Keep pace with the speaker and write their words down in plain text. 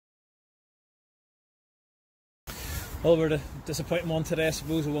Well, we're the disappointing one today, I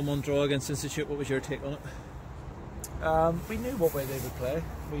suppose, a 1-1 draw against Institute. What was your take on it? We knew what way they would play.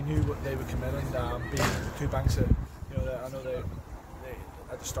 We knew what they would come in and being two banks. I know they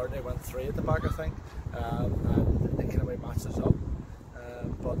at the start they went 3 at the back, I think, and they kind of matched us up.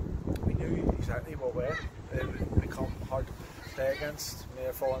 But we knew exactly what way it would become hard to play against.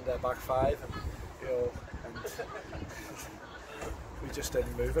 They're falling their back 5, and we just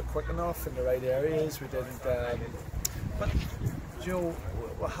didn't move it quick enough in the right areas. We didn't. But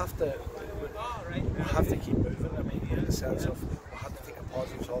we'll have to keep moving. I mean, in the sense of we'll have to take the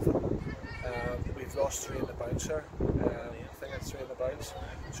positives of it. We've lost 3 in the bounce there. I think it's 3 in the bounce.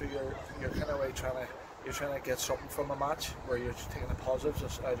 So you're kind of like trying to get something from a match where you're just taking the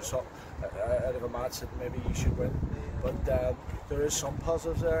positives out of a match that maybe you should win. But there is some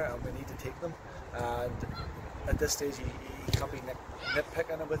positives there, and we need to take them. And at this stage, you can't be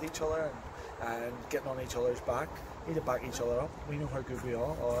nitpicking with each other and getting on each other's back. We need to back each other up. We know how good we are. You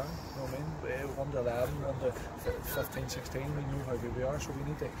know what I mean? 1 to 11, 1 to 15, 16. We know how good we are. So we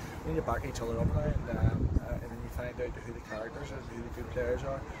need to back each other up now, and then you find out who the characters are, who the good players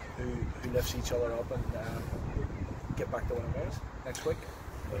are, who lifts each other up, and get back to winning ways next week.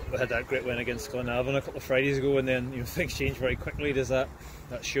 We had that great win against Glenavon a couple of Fridays ago, and then things change very quickly. Does that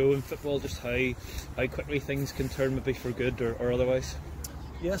show in football just how quickly things can turn, maybe for good or otherwise?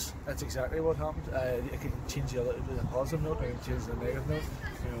 Yes, that's exactly what happened. It can change the positive note, or it can change the negative note.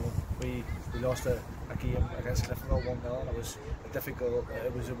 We lost a game against Cliftonville 1-0, and it was difficult.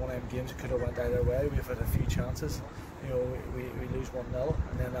 It was one of them games that could have went either way. We've had a few chances. We lose 1-0,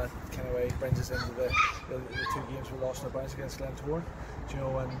 and then that kind of way brings us into the 2 games we lost in the bounce against Glentoran.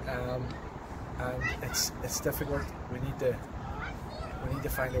 And it's difficult. We need to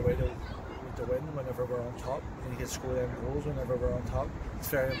find a way to win whenever we're on top. We need to score them goals whenever we're on top. It's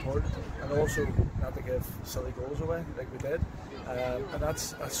very important, and also not to give silly goals away like we did. And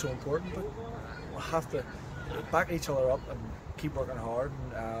that's so important. But we'll have to back each other up and keep working hard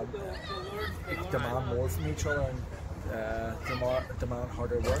and demand more from each other and demand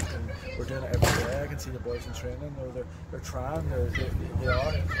harder work. And we're doing it every day. I can see the boys in training. They're trying. They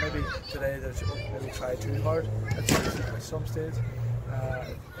are. Maybe today they've tried too hard at some stage.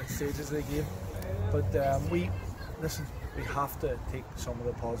 At stages of the game, but we have to take some of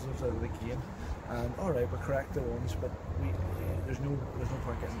the positives out of the game. And all right, we're correct the ones, but there's no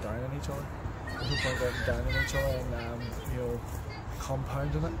point getting down on each other. There's no point getting down on each other and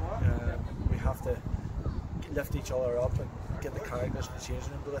compounding it. We have to lift each other up and get the characters in the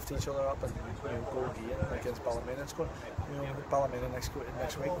changing room to lift each other up and go again against Ballymena. It's going, Ballymena next week.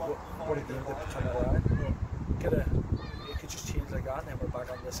 What a game to turn it around. It could just change like that, and then we're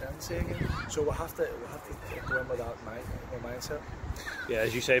back on this end again. So we'll have to go in with that mindset. Yeah,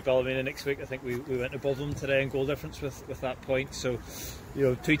 as you say, Ballymena next week. I think we went above them today in goal difference with that point. So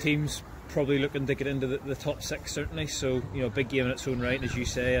 2 teams probably looking to get into the top 6 certainly. So big game in its own right, and as you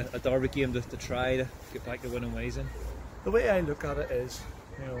say, a derby game to try to get back to winning ways in. The way I look at it is,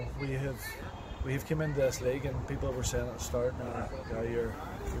 we have come into this league, and people were saying at the start, you're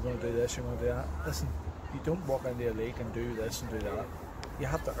going to do this, you're going to do that. Listen, you don't walk into a league and do this and do that. You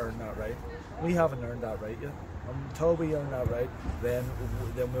have to earn that right. We haven't earned that right yet. Until we earn that right, then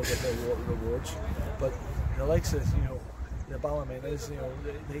we'll get the rewards. But the likes of the Ballymenas,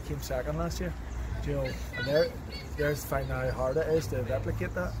 they came second last year. And there's finding out how hard it is to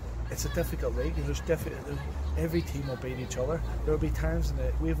replicate that. It's a difficult league. Every team will beat each other. There will be times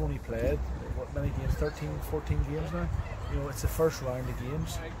we've only played what many games, 13, 14 games now. It's the first round of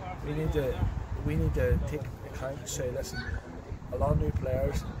games. We need to take account and say, listen, a lot of new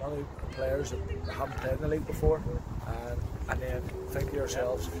players that haven't played in the league before, and then think to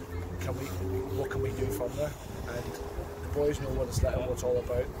yourselves, what can we do from there? And the boys know what it's all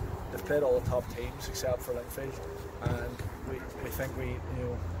about. They've played all the top teams except for Linfield, and we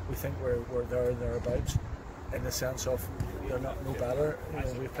think we're thereabouts, in the sense of they're not no better.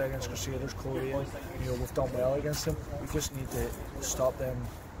 We've played against Crusaders, Coleraine. We've done well against them. We just need to stop them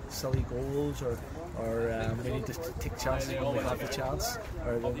silly goals, or we need to take chances when we have the chance,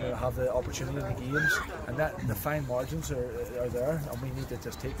 or when we have the opportunity in the games, and that the fine margins are there, and we need to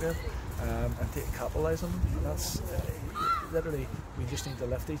just take them and capitalise on them. And that's literally, we just need to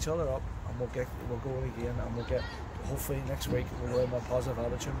lift each other up, and we'll go again, and we'll get, hopefully next week we'll have a positive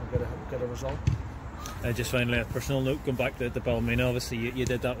attitude and we'll get a result. Just finally, a personal note, going back to Ballymena, obviously you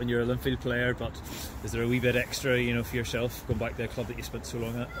did that when you were a Linfield player, but is there a wee bit extra, for yourself, going back to a club that you spent so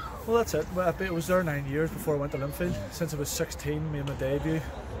long at? Well, that's it. I was there 9 years before I went to Linfield. Since I was 16, made my debut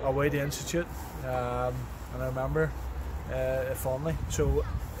away to Institute, and I remember it fondly. So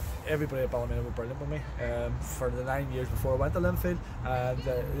everybody at Ballymena were brilliant with me for the 9 years before I went to Linfield, and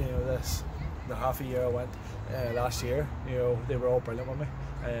you know, the half a year I went last year, you know, they were all brilliant with me.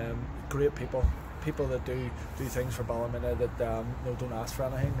 Great people that do things for Ballymena that you know, don't ask for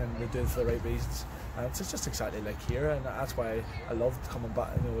anything, and they do it for the right reasons. And it's just exactly like here, and that's why I loved coming back.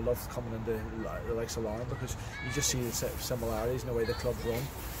 You know, I loved coming into the likes of Larne, because you just see the similarities in the way the club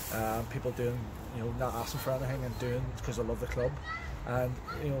run. People doing, you know, not asking for anything and doing because I love the club. And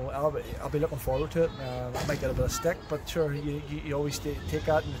you know, I'll be looking forward to it. I might get a bit of stick, but sure, you always take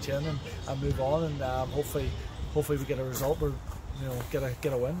that in the chin and move on, and hopefully we get a result, or you know,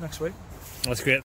 get a win next week. That's great.